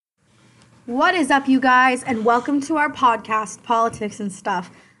What is up, you guys, and welcome to our podcast, Politics and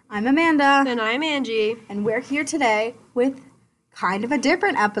Stuff. I'm Amanda. And I'm Angie. And we're here today with kind of a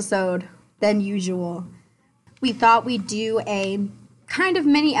different episode than usual. We thought we'd do a kind of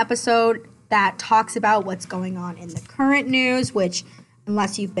mini episode that talks about what's going on in the current news, which,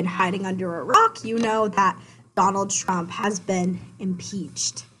 unless you've been hiding under a rock, you know that Donald Trump has been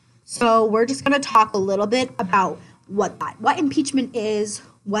impeached. So we're just going to talk a little bit about what impeachment is,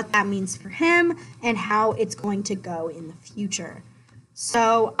 what that means for him, and how it's going to go in the future.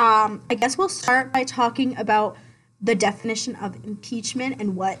 So I guess we'll start by talking about the definition of impeachment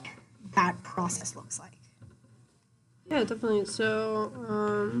and what that process looks like. Yeah, definitely. So,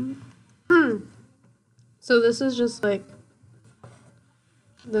 so this is just like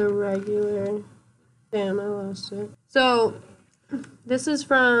the regular. Damn, I lost it. So, this is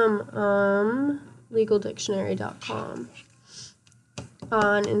from legaldictionary.com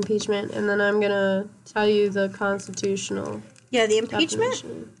on impeachment, and then I'm gonna tell you the constitutional. Yeah, the impeachment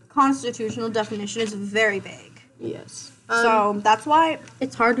definition. Constitutional definition is very vague. Yes. So that's why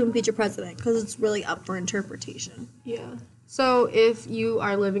it's hard to impeach a president, because it's really up for interpretation. Yeah. So if you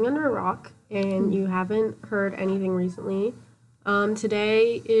are living under a rock and you haven't heard anything recently,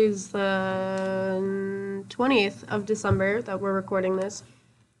 today is the 20th of December that we're recording this.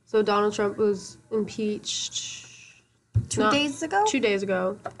 So Donald Trump was impeached 2 days ago? 2 days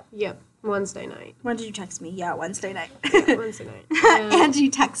ago. Yep. Wednesday night. When did you text me? Yeah, Wednesday night. Yeah, Wednesday night. And you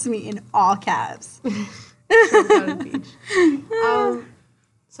text me in all caps.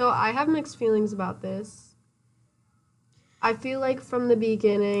 So I have mixed feelings about this. I feel like from the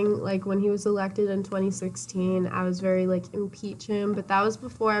beginning, like when he was elected in 2016, I was very like impeach him, but that was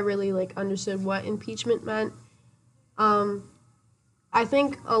before I really like understood what impeachment meant. I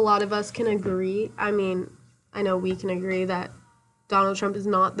think a lot of us can agree. I mean, I know we can agree that Donald Trump is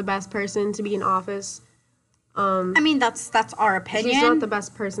not the best person to be in office. I mean, that's our opinion. He's not the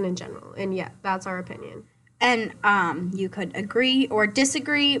best person in general, and yeah, that's our opinion. And you could agree or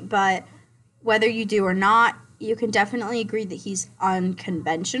disagree, but whether you do or not, you can definitely agree that he's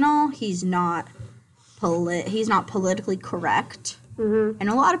unconventional. He's not politically correct. Mm-hmm. And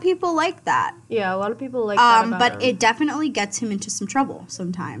a lot of people like that. Yeah, a lot of people like that about but him. it definitely gets him into some trouble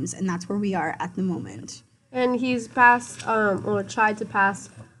sometimes, and that's where we are at the moment. And he's passed, or tried to pass,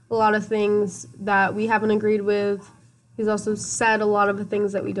 a lot of things that we haven't agreed with. He's also said a lot of the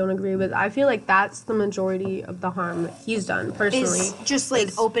things that we don't agree with. I feel like that's the majority of the harm that he's done, personally. Is just,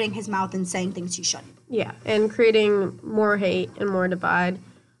 like, opening his mouth and saying things he shouldn't. Yeah, and creating more hate and more divide.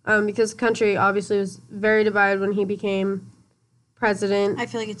 Because the country obviously was very divided when he became president. I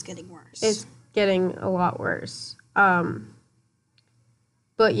feel like it's getting worse. It's getting a lot worse. But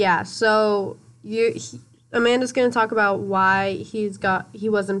yeah, so Amanda's going to talk about why he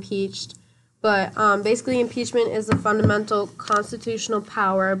was impeached. But basically, impeachment is a fundamental constitutional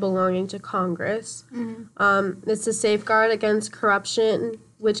power belonging to Congress. Mm-hmm. It's a safeguard against corruption,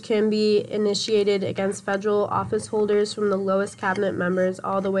 which can be initiated against federal office holders from the lowest cabinet members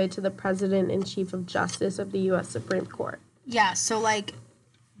all the way to the President and Chief of Justice of the U.S. Supreme Court. Yeah, so, like,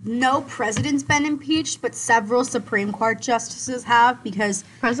 no president's been impeached, but several Supreme Court justices have, because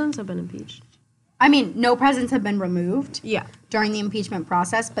Presidents have been impeached. I mean, no presidents have been removed. Yeah. During the impeachment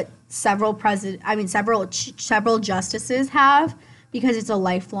process, but several justices have, because it's a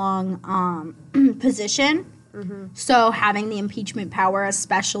lifelong position. Mm-hmm. So having the impeachment power,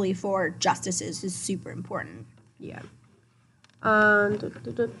 especially for justices, is super important. Yeah.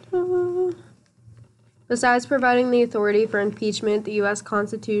 Besides providing the authority for impeachment, the U.S.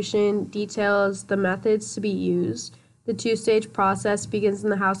 Constitution details the methods to be used. The two-stage process begins in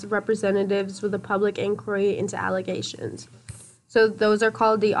the House of Representatives with a public inquiry into allegations. So those are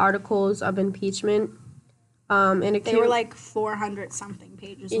called the Articles of Impeachment. They were like 400-something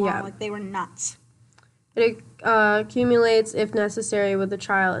pages long. Yeah. Like, they were nuts. It accumulates, if necessary, with a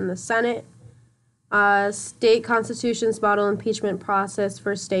trial in the Senate. State constitutions model impeachment process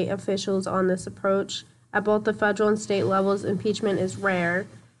for state officials on this approach. At both the federal and state levels, impeachment is rare.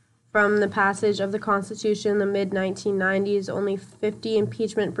 From the passage of the Constitution in the mid-1990s, only 50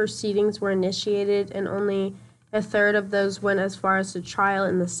 impeachment proceedings were initiated, and only a third of those went as far as to trial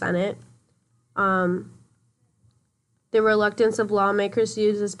in the Senate. The reluctance of lawmakers to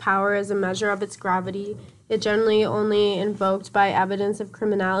use this power as a measure of its gravity is generally only invoked by evidence of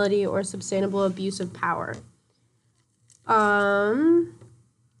criminality or substantial abuse of power.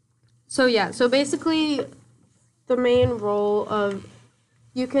 So basically, the main role of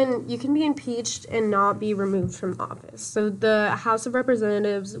you can be impeached and not be removed from office. So the House of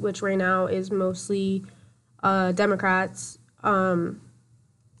Representatives, which right now is mostly Democrats, and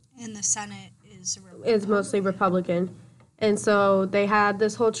in the Senate is is mostly Republican. And so they had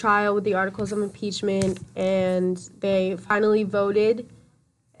this whole trial with the articles of impeachment, and they finally voted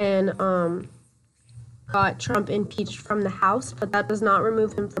and got Trump impeached from the House, but that does not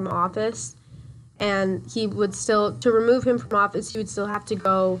remove him from office. And he would still, to remove him from office, he would still have to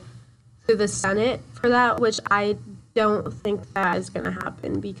go through the Senate for that, which I don't think that is going to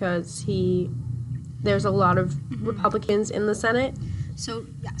happen because there's a lot of Republicans in the Senate. So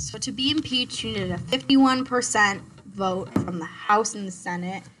to be impeached, you needed a 51% vote from the House and the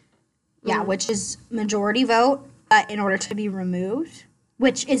Senate. Yeah, which is majority vote, but in order to be removed,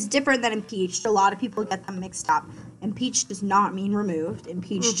 which is different than impeached. A lot of people get them mixed up. Impeached does not mean removed.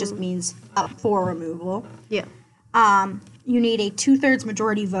 Impeached just means up for removal. Yeah. You need a 2/3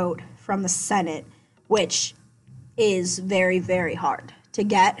 majority vote from the Senate, which is very, very hard to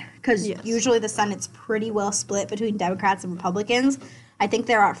get because usually the Senate's pretty well split between Democrats and Republicans. I think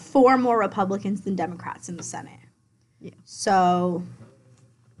there are 4 more Republicans than Democrats in the Senate. Yeah. So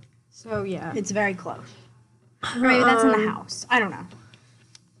yeah. it's very close. Or maybe that's in the House. I don't know.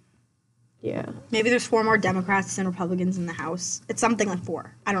 Yeah. Maybe there's 4 more Democrats than Republicans in the House. It's something like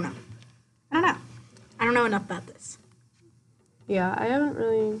 4. I don't know. I don't know enough about this. Yeah, I haven't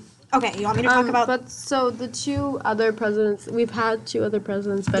really... Okay, you want me to talk about... But so the 2 other presidents... We've had 2 other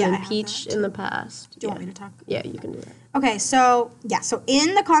presidents been impeached in the past. Do you want me to talk? Yeah, you can do that. Okay, so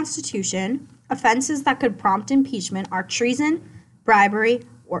in the Constitution, offenses that could prompt impeachment are treason, bribery,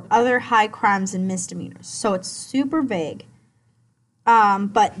 or other high crimes and misdemeanors. So it's super vague.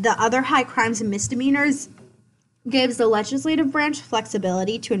 But the other high crimes and misdemeanors gives the legislative branch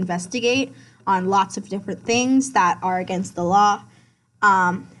flexibility to investigate on lots of different things that are against the law.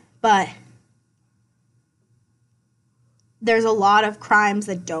 But there's a lot of crimes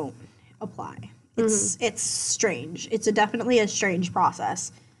that don't apply. It's strange. It's definitely a strange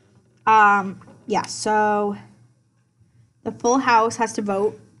process. So the full House has to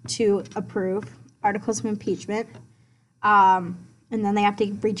vote to approve articles of impeachment. And then they have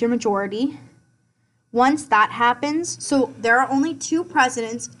to reach a majority. Once that happens, so there are only 2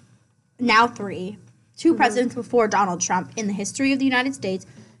 presidents, now 3, 2 presidents before Donald Trump in the history of the United States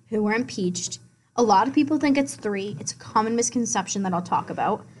who were impeached. A lot of people think it's 3. It's a common misconception that I'll talk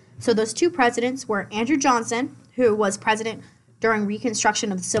about. So those 2 presidents were Andrew Johnson, who was president during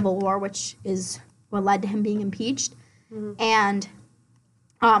Reconstruction of the Civil War, which is what led to him being impeached, and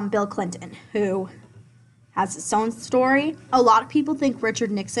Bill Clinton, who has its own story. A lot of people think Richard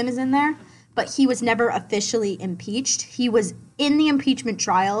Nixon is in there, but he was never officially impeached. He was in the impeachment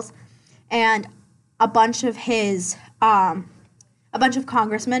trials, and a bunch of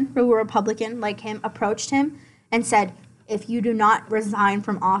congressmen who were Republican like him approached him and said, if you do not resign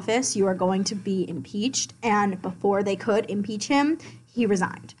from office, you are going to be impeached. And before they could impeach him, he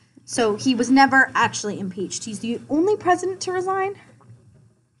resigned. So he was never actually impeached. He's the only president to resign.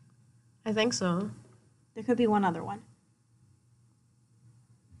 I think so. There could be one other one.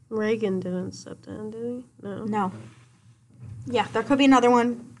 Reagan didn't step down, did he? No. Yeah, there could be another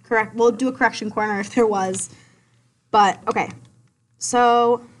one. Correct. We'll do a correction corner if there was. But, okay.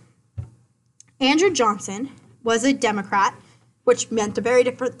 So, Andrew Johnson was a Democrat, which meant a very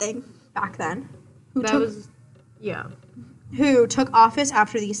different thing back then. Who took office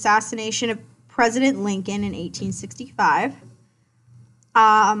after the assassination of President Lincoln in 1865.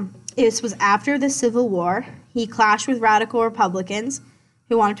 This was after the Civil War. He clashed with radical Republicans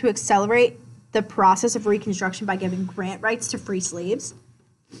who wanted to accelerate the process of Reconstruction by giving grant rights to free slaves.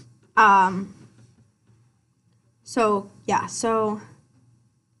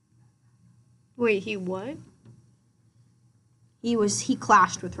 Wait, he what? He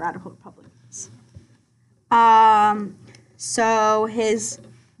clashed with radical Republicans. But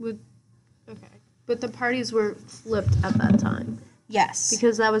the parties were flipped at that time. Yes.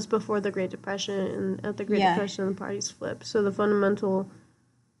 Because that was before the Great Depression, and at the Great Depression, the parties flipped. So the fundamental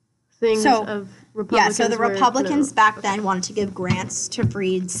things of Republicans the Republicans back then wanted to give grants to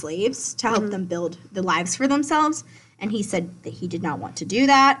freed slaves to help them build the lives for themselves, and he said that he did not want to do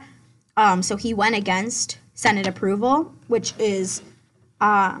that. So he went against Senate approval, which is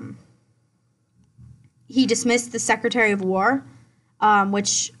he dismissed the Secretary of War,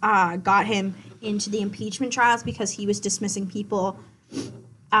 which got him into the impeachment trials because he was dismissing people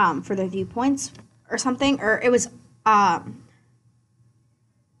for their viewpoints or something. Or it was...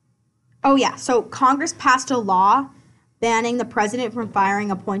 So Congress passed a law banning the president from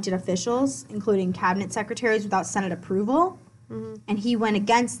firing appointed officials, including cabinet secretaries, without Senate approval. And he went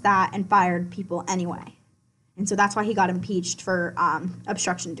against that and fired people anyway. And so that's why he got impeached for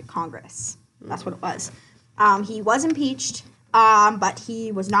obstruction to Congress. That's what it was. He was impeached, but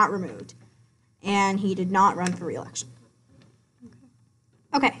he was not removed, and he did not run for re-election.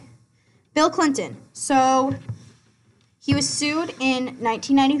 Okay, Bill Clinton. So he was sued in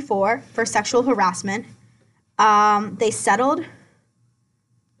 1994 for sexual harassment. They settled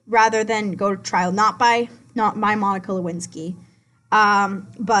rather than go to trial, not by Monica Lewinsky,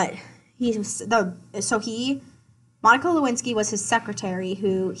 but Monica Lewinsky was his secretary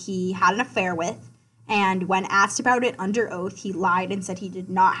who he had an affair with, and when asked about it under oath, he lied and said he did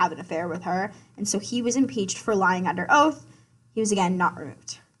not have an affair with her, and so he was impeached for lying under oath. He was again not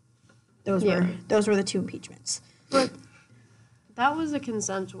removed. Those were the two impeachments. But that was a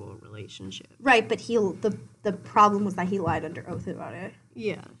consensual relationship. Right, but the problem was that he lied under oath about it.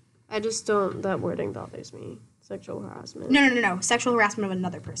 Yeah. I just don't, that wording bothers me. Sexual harassment. No. Sexual harassment of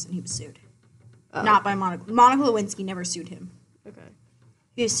another person. He was sued. Not by Monica. Monica Lewinsky never sued him. Okay.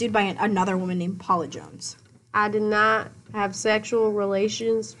 He was sued by another woman named Paula Jones. I did not have sexual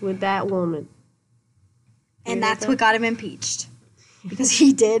relations with that woman. And that's what got him impeached. Because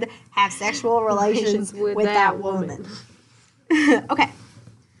he did have sexual relations with that woman. Okay.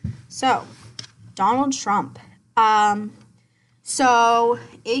 So, Donald Trump. So,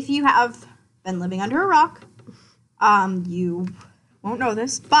 if you have been living under a rock, you won't know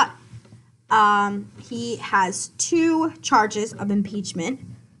this, but he has 2 charges of impeachment.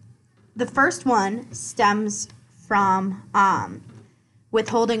 The first one stems from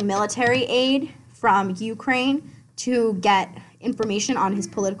withholding military aid from Ukraine to get information on his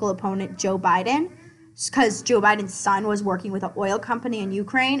political opponent, Joe Biden, because Joe Biden's son was working with an oil company in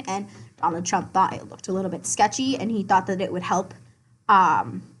Ukraine, and Donald Trump thought it looked a little bit sketchy, and he thought that it would help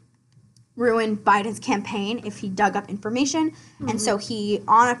ruin Biden's campaign if he dug up information. Mm-hmm. And so he,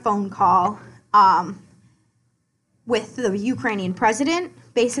 on a phone call with the Ukrainian president,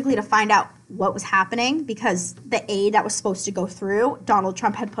 basically to find out what was happening, because the aid that was supposed to go through, Donald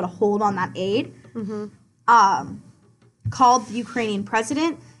Trump had put a hold on that aid, called the Ukrainian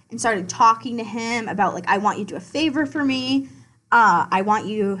president and started talking to him about, like, I want you to do a favor for me. I want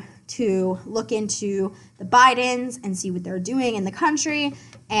you to look into the Bidens and see what they're doing in the country.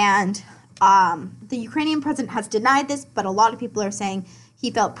 And the Ukrainian president has denied this, but a lot of people are saying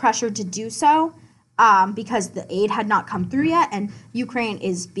he felt pressured to do so because the aid had not come through yet, and Ukraine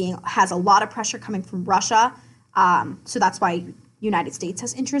has a lot of pressure coming from Russia. So that's why United States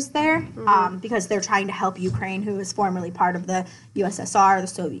has interest there, because they're trying to help Ukraine, who was formerly part of the USSR, the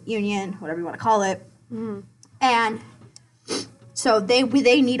Soviet Union, whatever you want to call it. And so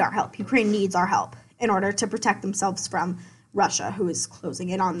they need our help. Ukraine needs our help in order to protect themselves from Russia, who is closing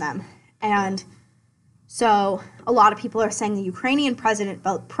in on them. And so a lot of people are saying the Ukrainian president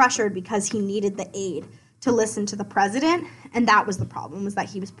felt pressured because he needed the aid to listen to the president, and that was the problem, was that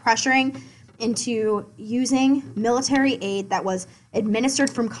he was pressuring into using military aid that was administered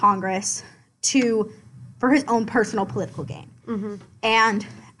from Congress for his own personal political gain. And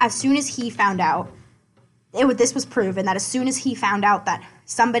as soon as he found out, this was proven that as soon as he found out that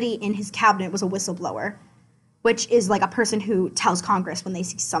somebody in his cabinet was a whistleblower, which is like a person who tells Congress when they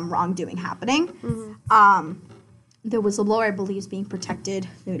see some wrongdoing happening, the whistleblower, I believe, is being protected.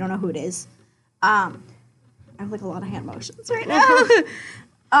 We don't know who it is. I have like a lot of hand motions right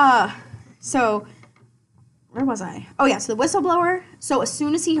now. So, where was I? Oh, yeah, so the whistleblower. So, as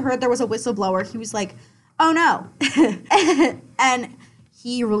soon as he heard there was a whistleblower, he was like, oh, no. And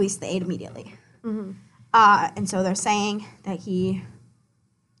he released the aid immediately. And so they're saying that he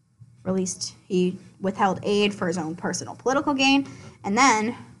withheld aid for his own personal political gain. And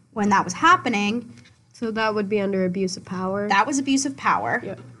then, when that was happening... So that would be under abuse of power? That was abuse of power.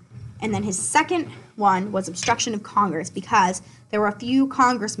 Yep. And then his second one was obstruction of Congress, because there were a few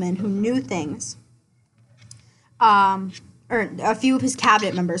congressmen who knew things, or a few of his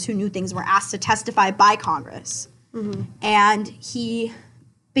cabinet members who knew things were asked to testify by Congress. And he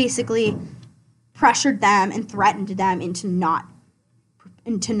basically pressured them and threatened them into not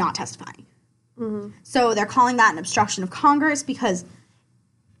testifying. So they're calling that an obstruction of Congress, because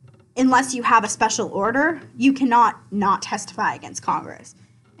unless you have a special order, you cannot not testify against Congress.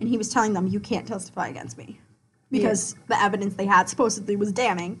 And he was telling them, you can't testify against me, because the evidence they had supposedly was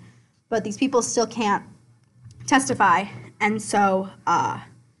damning. But these people still can't testify, and so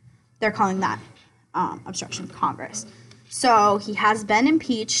they're calling that obstruction of Congress. So he has been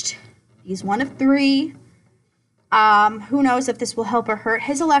impeached. He's one of 3. Who knows if this will help or hurt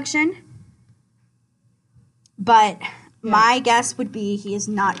his election? But my guess would be he is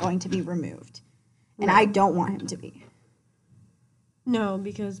not going to be removed. And I don't want him to be. No,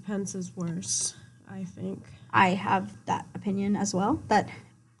 because Pence is worse, I think. I have that opinion as well, that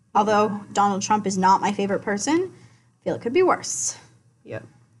although Donald Trump is not my favorite person, feel it could be worse. Yep.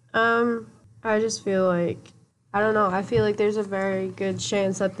 I just feel like, I don't know, I feel like there's a very good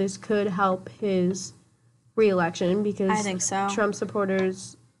chance that this could help his re-election because I think so. Trump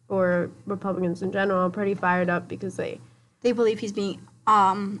supporters or Republicans in general are pretty fired up because they believe he's being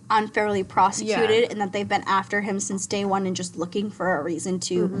unfairly prosecuted and that they've been after him since day one and just looking for a reason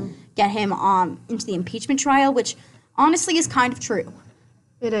to get him into the impeachment trial, which honestly is kind of true.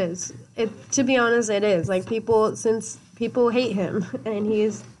 It is. To be honest, it is. Like, since people hate him, and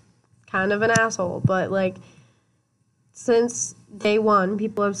he's kind of an asshole, but, like, since day one,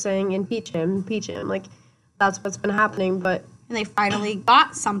 people are saying, impeach him. Like, that's what's been happening, but... And they finally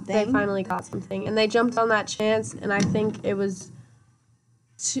got something. And they jumped on that chance, and I think it was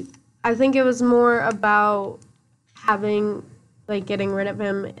more about having, like, getting rid of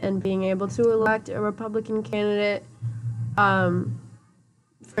him and being able to elect a Republican candidate,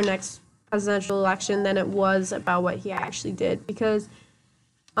 for next presidential election than it was about what he actually did. Because,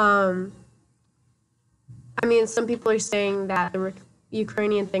 I mean, some people are saying that the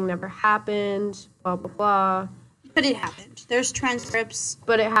Ukrainian thing never happened, blah, blah, blah. But it happened. There's transcripts.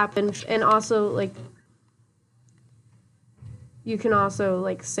 But it happened. And also, like, you can also,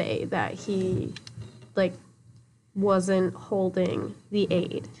 like, say that he, like, wasn't holding the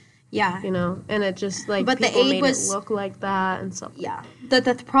aid. Yeah. You know? And it just, like, but people the aid made it look like that and stuff. Yeah.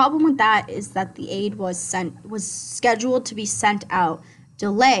 The problem with that is that the aid was scheduled to be sent out,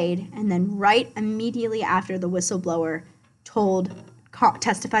 delayed, and then right immediately after the whistleblower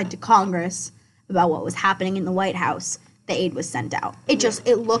testified to Congress about what was happening in the White House, the aid was sent out.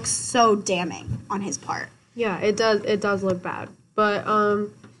 It looks so damning on his part. Yeah, it does look bad. But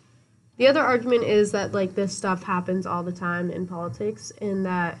the other argument is that, like, this stuff happens all the time in politics and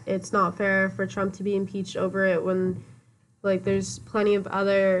that it's not fair for Trump to be impeached over it when, like, there's plenty of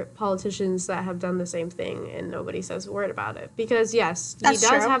other politicians that have done the same thing and nobody says a word about it. Because, yes, he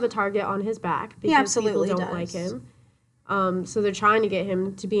does have a target on his back because people don't like him. So they're trying to get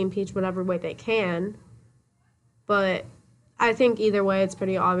him to be impeached whatever way they can. But I think either way it's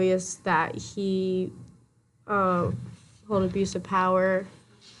pretty obvious that he hold abuse of power.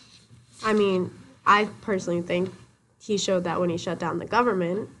 I mean, I personally think he showed that when he shut down the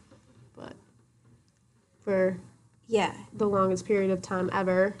government, but for the longest period of time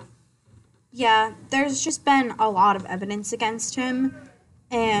ever. Yeah, there's just been a lot of evidence against him,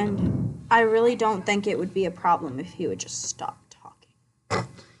 and I really don't think it would be a problem if he would just stop talking.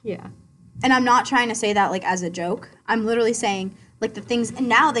 Yeah. And I'm not trying to say that, like, as a joke. I'm literally saying, like, the things, and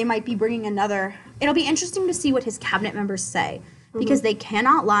now they might be bringing it'll be interesting to see what his cabinet members say, because they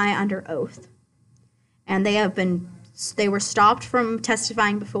cannot lie under oath. And they were stopped from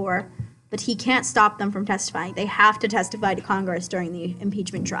testifying before, but he can't stop them from testifying. They have to testify to Congress during the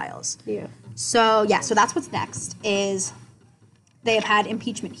impeachment trials. Yeah. So that's what's next, is they have had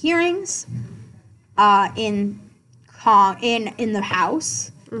impeachment hearings in the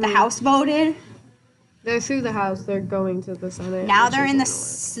House. The House voted. They're through the House. They're going to the Senate. Now they're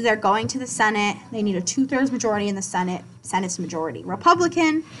they're going to the Senate. They need a 2/3 majority in the Senate. Senate's majority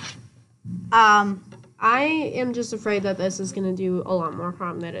Republican. I am just afraid that this is going to do a lot more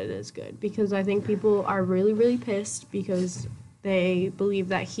harm than it is good, because I think people are really, really pissed because they believe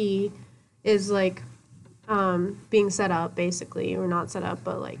that he is, like, being set up, basically, or not set up,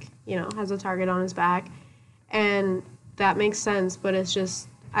 but, like, you know, has a target on his back. And that makes sense, but it's just,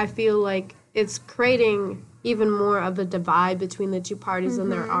 I feel like it's creating even more of a divide between the two parties than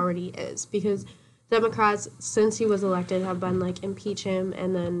there already is, because Democrats, since he was elected, have been like, impeach him,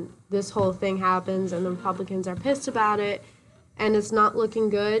 and then this whole thing happens, and the Republicans are pissed about it, and it's not looking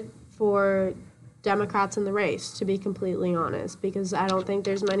good for Democrats in the race, to be completely honest, because I don't think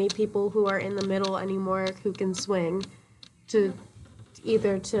there's many people who are in the middle anymore who can swing to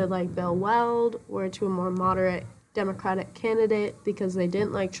either to, like, Bill Weld or to a more moderate Democratic candidate because they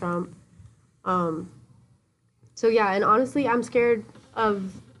didn't like Trump. So yeah, and honestly, I'm scared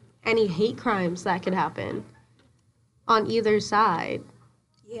of any hate crimes that could happen on either side.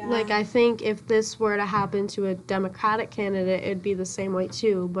 Yeah. Like, I think if this were to happen to a Democratic candidate, it'd be the same way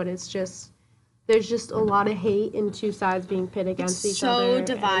too, but it's just, there's just a lot of hate and two sides being pit against each other. So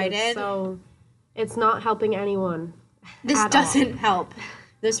divided. So it's not helping anyone. This doesn't help.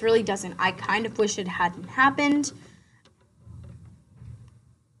 This really doesn't. I kind of wish it hadn't happened.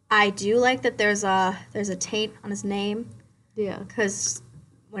 I do like that there's a taint on his name. Yeah. Because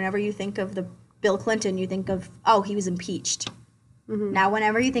whenever you think of the Bill Clinton, you think of, oh, he was impeached. Mm-hmm. Now,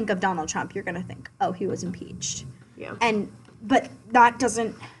 whenever you think of Donald Trump, you're going to think, oh, he was impeached. Yeah. But that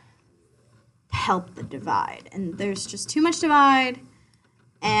doesn't help the divide. And there's just too much divide.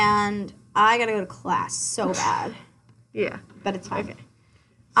 And I got to go to class so bad. Yeah. But it's fine. Okay.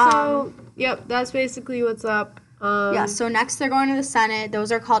 So, yep, that's basically what's up. Yeah, so next they're going to the Senate.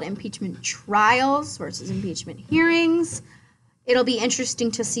 Those are called impeachment trials versus impeachment hearings. It'll be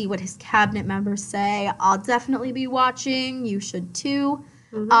interesting to see what his cabinet members say. I'll definitely be watching. You should too.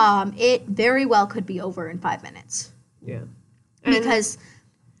 It very well could be over in 5 minutes. Yeah. Because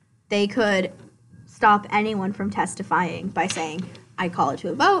they could stop anyone from testifying by saying, I call it to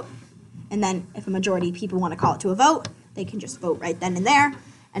a vote. And then if a majority of people want to call it to a vote, they can just vote right then and there.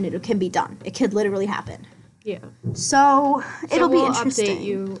 And it can be done. It could literally happen. Yeah. So it'll we'll be interesting. Update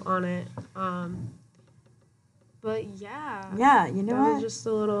you on it. But yeah. Yeah, you know that what? was just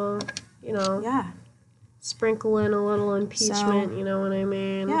a little, Yeah. sprinkle in a little impeachment, you know what I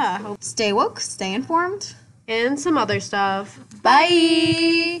mean? Yeah. Stay woke, stay informed. And some other stuff.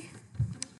 Bye.